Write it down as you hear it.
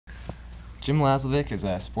Jim Laslavic is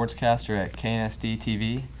a sportscaster at KNSD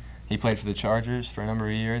TV. He played for the Chargers for a number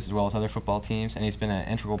of years, as well as other football teams, and he's been an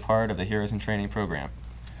integral part of the Heroes in Training program.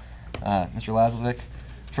 Mr. Laslavic,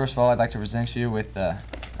 first of all, I'd like to present you with a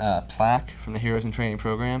plaque from the Heroes in Training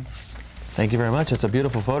program. Thank you very much. It's a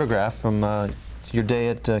beautiful photograph from your day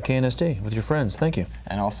at KNSD with your friends. Thank you.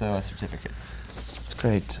 And also a certificate. That's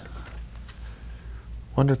great.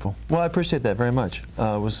 Wonderful. Well, I appreciate that very much.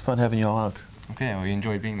 It was fun having you all out. Okay, well, we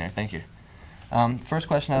enjoyed being there. Thank you. First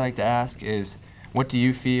question I'd like to ask is, what do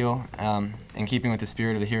you feel, in keeping with the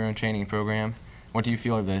spirit of the Hero in Training program, what do you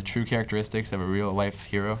feel are the true characteristics of a real-life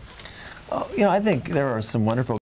hero? Oh, you know, I think there are some wonderful